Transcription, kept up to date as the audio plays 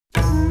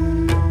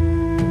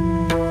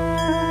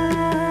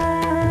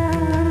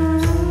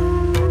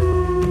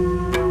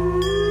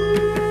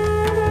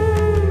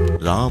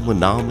राम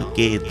नाम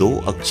के 2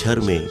 अक्षर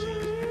में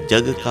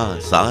जग का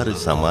सार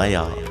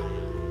समाया।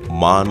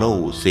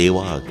 मानव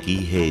सेवा की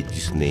है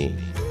जिसने,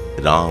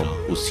 राम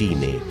उसी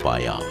ने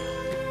पाया।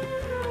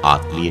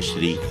 आत्मीय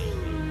श्री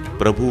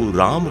प्रभु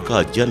राम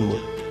का जन्म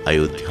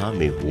अयोध्या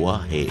में हुआ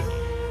है,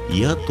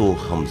 यह तो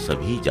हम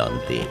सभी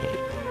जानते हैं,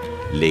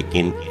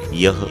 लेकिन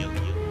यह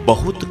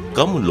बहुत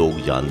कम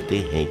लोग जानते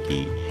हैं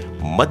कि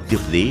मध्य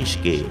प्रदेश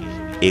के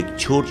एक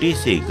छोटे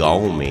से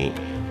गांव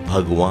में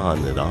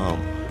भगवान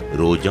राम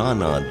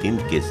रोजाना दिन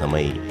के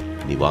समय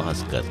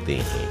निवास करते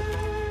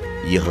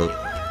हैं। यह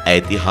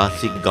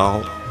ऐतिहासिक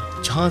गांव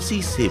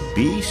झांसी से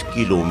 20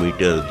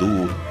 किलोमीटर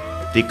दूर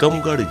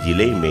टीकमगढ़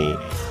जिले में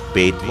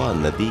बेतवा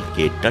नदी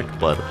के तट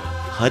पर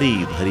हरी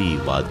भरी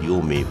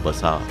वादियों में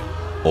बसा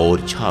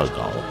ओरछा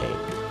गांव है,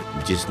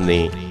 जिसने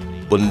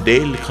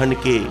बुंदेलखंड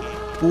के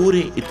पूरे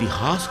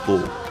इतिहास को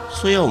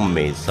स्वयं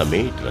में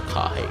समेट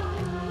रखा है।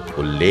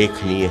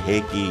 उल्लेखनीय है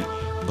कि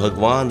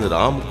भगवान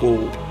राम को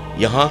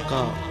यहाँ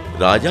का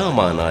राजा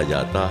माना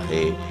जाता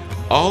है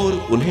और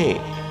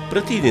उन्हें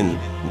प्रतिदिन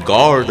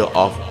गार्ड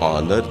ऑफ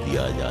ऑनर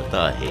दिया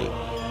जाता है।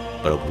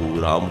 प्रभु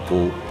राम को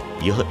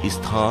यह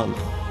स्थान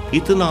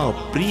इतना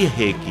प्रिय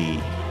है कि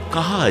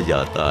कहा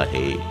जाता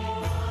है,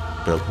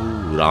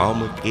 प्रभु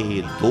राम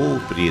के 2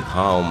 प्रिय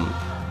धाम,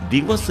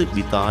 दिवस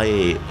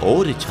बिताए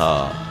ओरछा,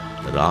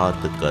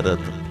 रात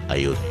करत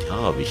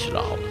अयोध्या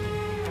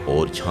विश्राम।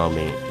 ओरछा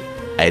में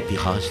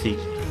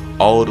ऐतिहासिक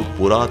और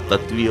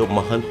पुरातत्वीय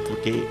महत्व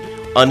के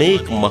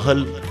अनेक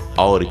महल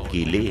और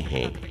किले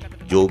हैं,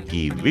 जो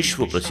कि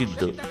विश्व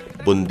प्रसिद्ध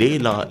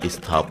बुंदेला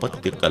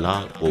स्थापत्य कला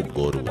को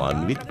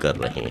गौरवान्वित कर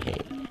रहे हैं।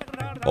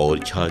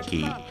 ओरछा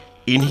की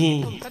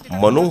इन्हीं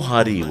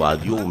मनोहारी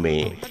वादियों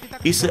में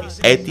इस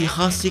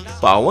ऐतिहासिक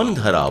पावन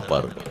धरा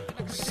पर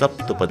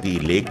सप्तपदी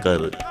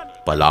लेकर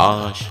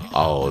पलाश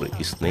और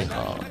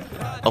स्नेहा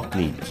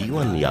अपनी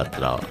जीवन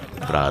यात्रा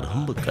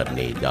प्रारंभ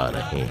करने जा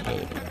रहे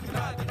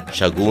हैं।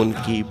 शगुन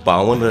की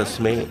पावन रस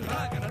में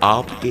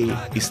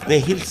आपके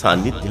स्नेहिल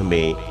सानिध्य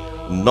में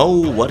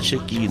 9 वर्ष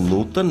की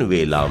नूतन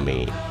वेला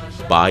में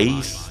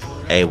 22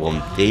 एवं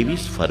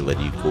 23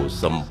 फरवरी को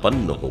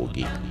संपन्न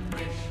होगी।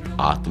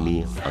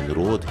 आत्मीय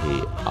अनुरोध है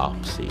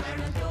आपसे,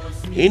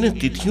 इन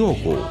तिथियों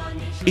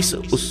को इस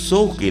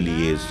उत्सव के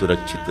लिए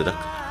सुरक्षित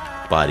रख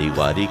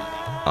पारिवारिक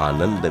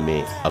आनंद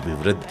में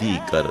अभिवृद्धि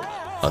कर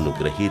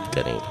अनुग्रहित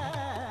करें।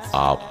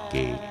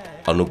 आपके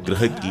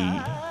अनुग्रह की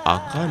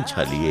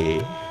आकांक्षा लिए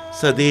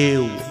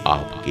सदैव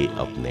आपके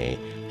अपने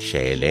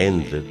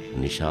शैलेंद्र,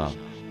 निशा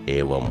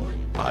एवं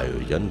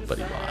आयोजन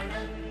परिवार।